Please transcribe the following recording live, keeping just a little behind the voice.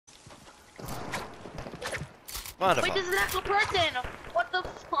Wait, this is an actual person! What the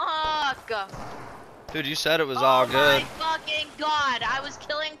fuck? Dude, you said it was all good. Oh my fucking god! I was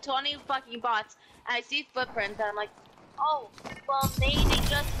killing 20 fucking bots, and I see footprints, and I'm like, oh, well maybe,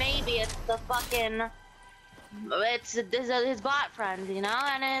 just maybe, it's the fucking... It's his bot friends, you know?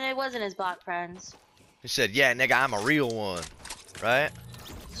 And then it wasn't his bot friends. He said, yeah, nigga, I'm a real one. Right?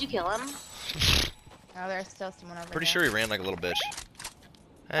 Did you kill him? No, there's still someone over Pretty there. sure he ran like a little bitch.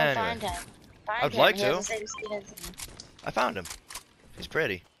 Go Anyway, find him. Find I'd him. like He has to. the same skin as him. I found him. He's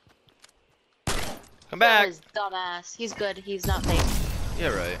pretty. Come Oh, back. his dumbass. He's good. He's not fake. Yeah,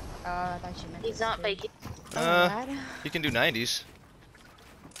 right. Oh, I thought you meant He's this not too. fake. Oh my God. You can do 90s.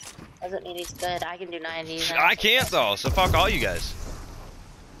 Doesn't mean he's good. I can do 90s. I can't though, so fuck all you guys.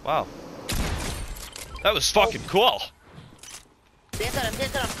 Wow. That was fucking cool. Dance on him.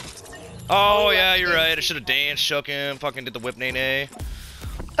 Dance on him. Oh yeah, you're right. I should have danced, shook him, fucking did the whip nay nay.